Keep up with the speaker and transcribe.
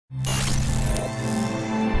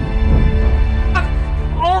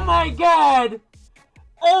my god!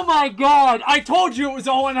 Oh my god! I told you it was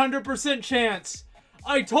a 100% chance!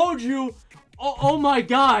 I told you! Oh my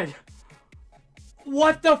god!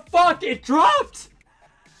 What the fuck? It dropped!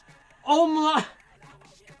 Oh my...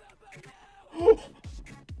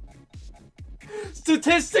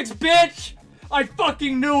 Statistics, bitch! I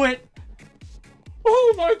fucking knew it!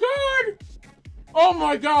 Oh my god! Oh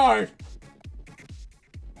my god!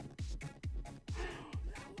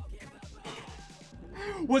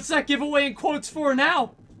 What's that giveaway in quotes for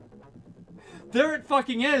now? There it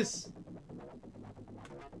fucking is!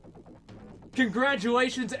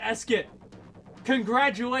 Congratulations, Eskit!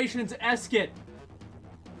 Congratulations, Eskit!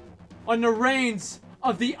 On the reigns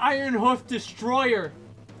of the Iron Hoof Destroyer!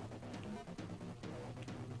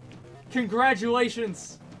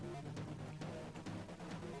 Congratulations!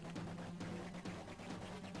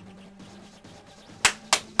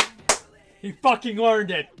 He fucking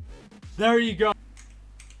learned it! There you go!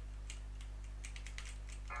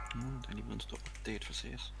 Den är mönster update for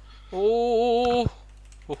CS. Oh!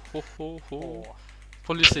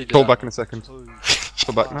 Policy. Pull back in a second.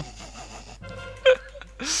 Pull back now.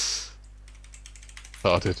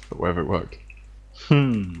 Thought I did, but whether it worked.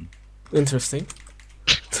 Interesting.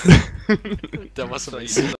 That was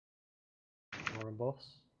amazing. More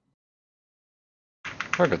boss.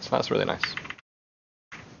 Very good, that's really nice.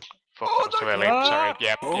 Oh, sorry,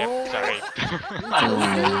 yep, sorry.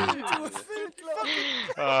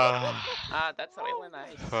 That's really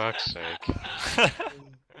nice. Fuck's sake.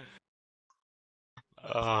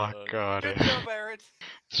 Oh god.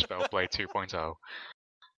 Spellblade 2.0.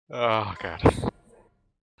 Oh god.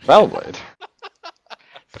 Spellblade?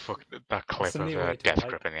 That clip of death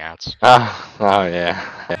grip in the ads. Oh yeah.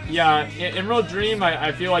 Yeah, in real dream,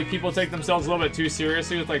 I feel like people take themselves a little bit too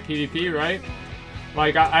seriously with like PvP, right?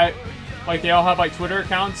 Like like they all have like Twitter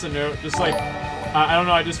accounts and they're just like, I don't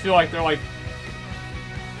know, I just feel like they're like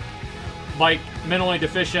mentally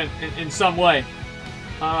deficient in some way.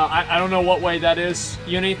 I don't know what way that is.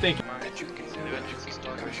 Uni, thank you.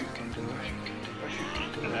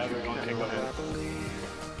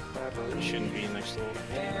 Shouldn't be next door.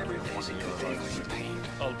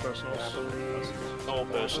 All personals. All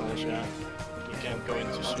personals, yeah. You can't go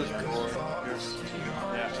into super. Yeah.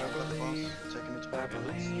 Taking it to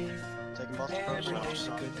Babylon. Taking boss to Babylon. It's a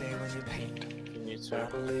good day when you paint. You need to.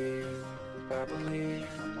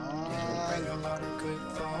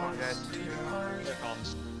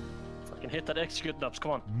 Fucking hit that execute knobs,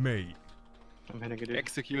 come on. Mate.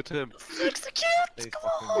 Execute him. Execute!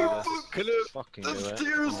 Come on! Fucking the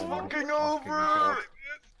steer's fucking over!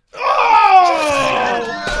 Oh!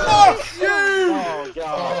 Fuck you! Oh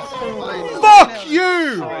god. Fuck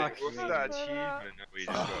you! What's that achievement that we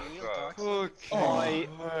just got?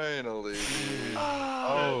 Finally.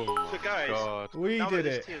 Oh, so guys, God. We now did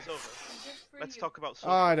that it. this tier's over, let's talk about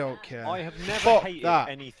I don't care. I have never Fuck hated that.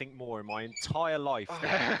 anything more in my entire life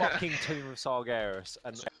than fucking Tomb of Sargeras.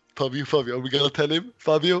 And Fabio, are we gonna tell him?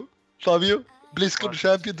 Fabio, BlizzCon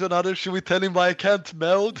champion to another, should we tell him why I can't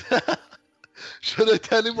meld? Should I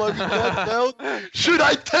tell him why we can't meld? Should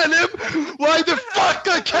I tell him why the fuck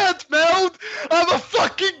I can't meld? I'm a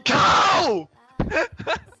fucking cow!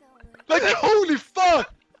 Like, holy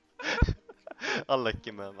fuck!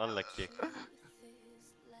 Unlucky man, unlucky.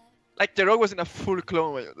 Like, the rogue was in a full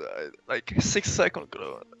clone when you died. Like, 6-second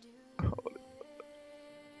clone. Holy.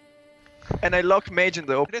 And I locked mage in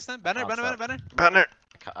the open. Banner!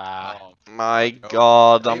 Oh My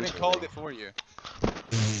god, I I'm... even called it for you.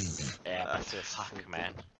 yeah, that's just fuck,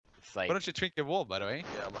 man. It's like... Why don't you drink the wall, by the way?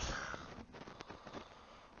 Yeah, but...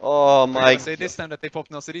 Oh my god. Say this time that they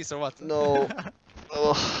popped no CDs or what? No.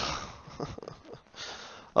 Oh.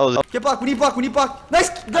 Oh. Get blocked, we need block, Nice!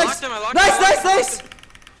 Nice!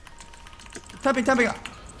 Tapping.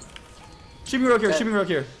 Shoot me real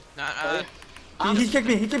here. He kicked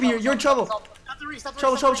me, you're in trouble.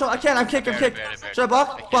 Trouble, I can't, I'm kicked. Should I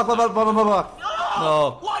block? Block.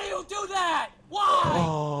 No. Why do you do that? Why?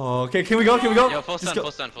 Oh, okay, can we go? Yo, full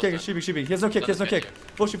stun. Okay, shoot me. He has no kick.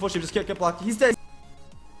 Full shoot, just get blocked. He's dead.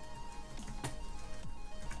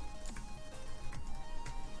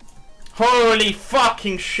 Holy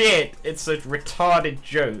fucking shit! It's a retarded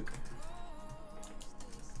joke.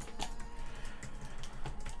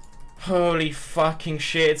 Holy fucking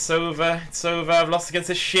shit, it's over. I've lost against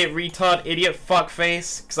this shit retard idiot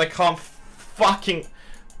fuckface because I can't fucking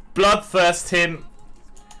bloodthirst him.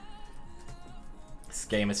 This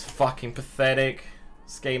game is fucking pathetic.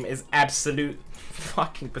 This game is absolute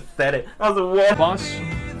fucking pathetic. That was a war boss.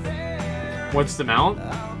 What's the mount?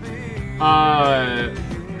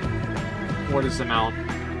 What is the mount?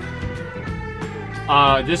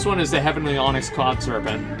 This one is the Heavenly Onyx Cloud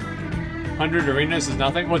Serpent. 100 arenas is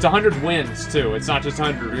nothing? Well, it's 100 wins, too. It's not just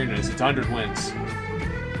 100 arenas, it's 100 wins.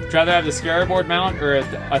 Would you rather have the Scarab board mount or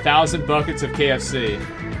 1,000 buckets of KFC?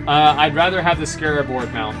 I'd rather have the Scarab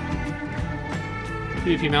board mount.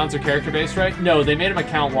 PvP mounts are character-based, right? No, they made them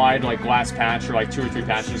account-wide, like, last patch, or like 2 or 3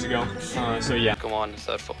 patches ago. So yeah. Come on,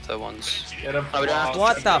 third ones.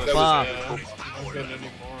 What the fuck?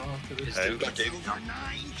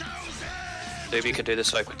 Maybe you could do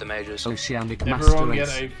this like with the mages. Oceanic Everyone get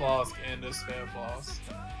master a flask and a spare flask.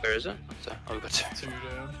 Where is it? Oh, we got 2. 2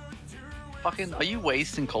 down. Fucking, are you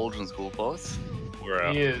wasting Cauldron's cool boss? Where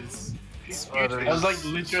else? He is. I was like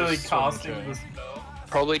literally casting the spell.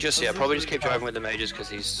 Probably just keep driving with the mages because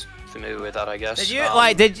he's familiar with that, I guess. Did you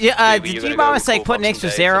did you by mistake put an extra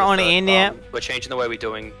 0 on it in there? We're changing the way we're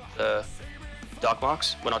doing the dark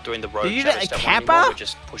marks. We're not doing the road. Did you do a kappa? We're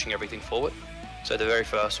just pushing everything forward. So the very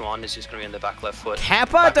first one is just going to be in the back left foot.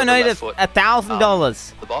 Kappa donated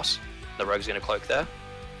 $1,000. The boss. The rogue's going to cloak there.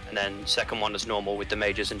 And then second one is normal with the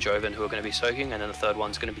mages and Joven who are going to be soaking. And then the third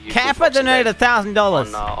one's going to be Kappa donated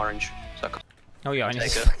 $1,000 on orange. So oh yeah, I need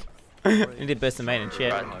you did best of main and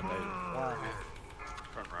shit. Front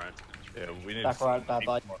right. Yeah, we need. Back right, bad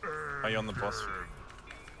bye. Are you on the boss?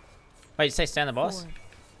 Wait, you say stay on the boss? 4,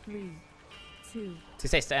 3, 2. Did you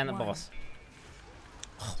say stay on the boss?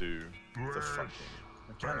 Do the fucking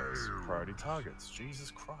mechanics priority targets.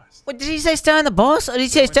 Jesus Christ. What did he say? Stay on the boss, or did he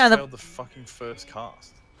say stay on the? The fucking first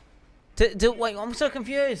cast. Wait, I'm so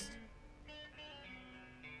confused.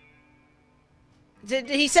 Did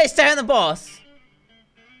he say stay on the boss?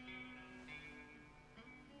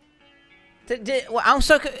 Well, I'm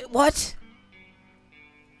so what?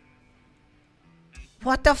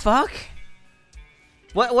 What the fuck?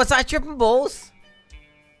 What was I tripping balls?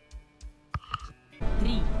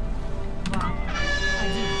 3, 2, 1.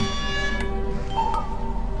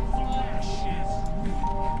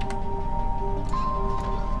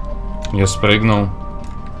 Я спрыгнул.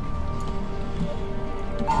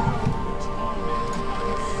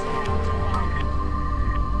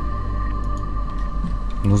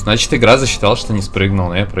 Ну, значит, игра засчитала, что не спрыгнул,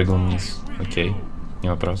 но я прыгнул вниз. Окей, не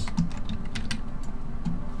вопрос.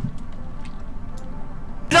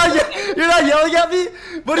 You're not yelling at me?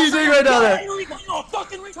 What are you doing right now then?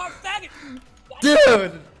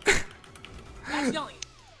 Dude!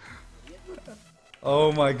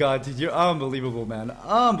 Oh my god, dude, you're unbelievable, man.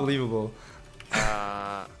 Unbelievable.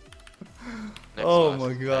 Oh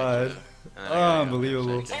my god.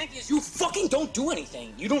 Unbelievable. You fucking don't do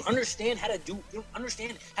anything. You don't understand how to do. You don't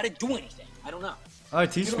understand how to do anything. I don't know.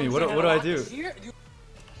 Alright, teach me. What do I do? You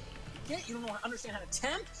don't understand how to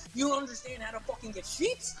tempt. You don't understand how to fucking get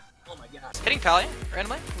sheets. Oh my god. Hitting Pally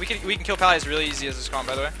randomly. We can kill Pally as really easy as a scrum,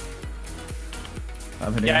 by the way.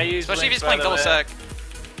 I'm hitting. Yeah, especially if he's playing double sec.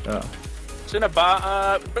 Oh.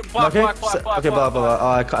 Black. Okay,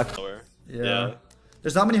 yeah.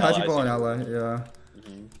 There's not many high people on Ally. Yeah.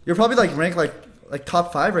 You're probably like ranked like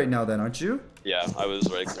top 5 right now, then, aren't you? Yeah, I was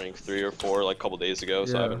like ranked 3 or 4 like a couple days ago,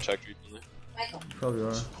 so I haven't checked recently. Probably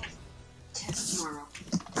are.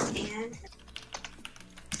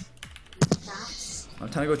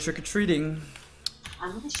 Time to go trick or treating.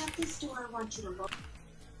 I'm gonna shut this door. I want you to look.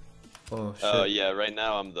 Oh shit. Yeah, right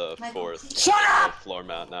now I'm the 4th floor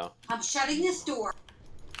mat now. I'm shutting this door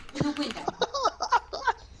with a window.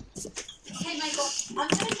 Okay, Michael, I'm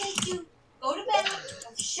gonna make you go to bed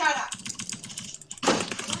and shut up.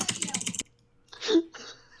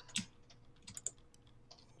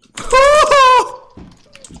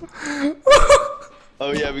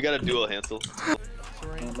 Oh yeah, we got a dual Hansel.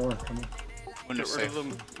 More, come on. Get rid of them.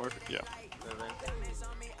 Yeah.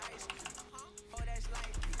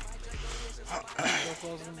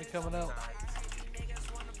 Felclaw's gonna be coming out.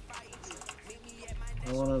 I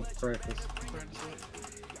wanna practice.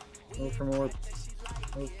 Go for more.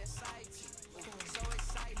 Oh.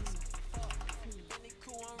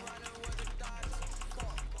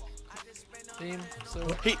 Team, so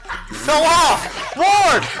he fell off!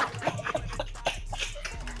 Ward!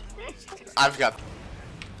 I've got.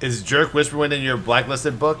 Is Jerk Whisperwind in your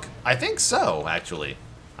Blacklisted book? I think so, actually.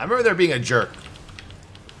 I remember there being a jerk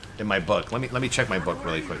in my book. Let me check my book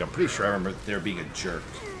really quick. I'm pretty sure I remember there being a jerk.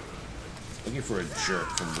 Looking for a jerk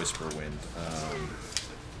from Whisperwind.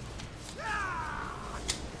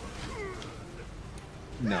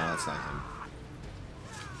 No, that's not him.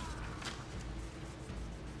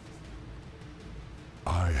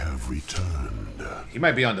 I have returned. He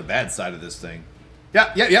might be on the bad side of this thing.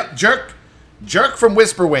 Yeah, jerk. Jerk from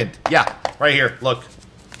Whisperwind. Yeah, right here. Look.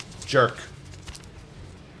 Jerk.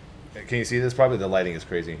 Can you see this? Probably the lighting is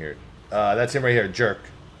crazy in here. That's him right here. Jerk.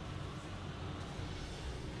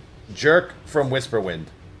 Jerk from Whisperwind.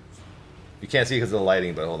 You can't see because of the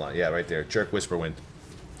lighting, but hold on. Yeah, right there. Jerk Whisperwind.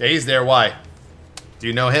 Yeah, he's there. Why? Do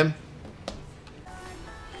you know him?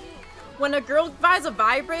 When a girl buys a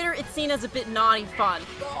vibrator, it's seen as a bit naughty fun.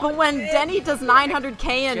 But when Denny does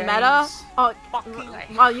 900k in meta,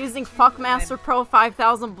 while using Fuckmaster Pro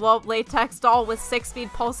 5000 blow-up latex doll with 6-speed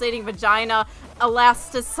pulsating vagina,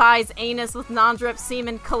 elasticized anus with non-drip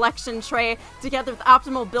semen collection tray, together with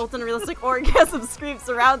optimal built-in realistic orgasm scream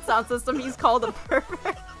surround sound system, he's called a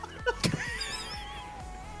pervert.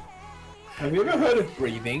 Have you ever heard of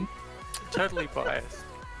breathing? Totally biased.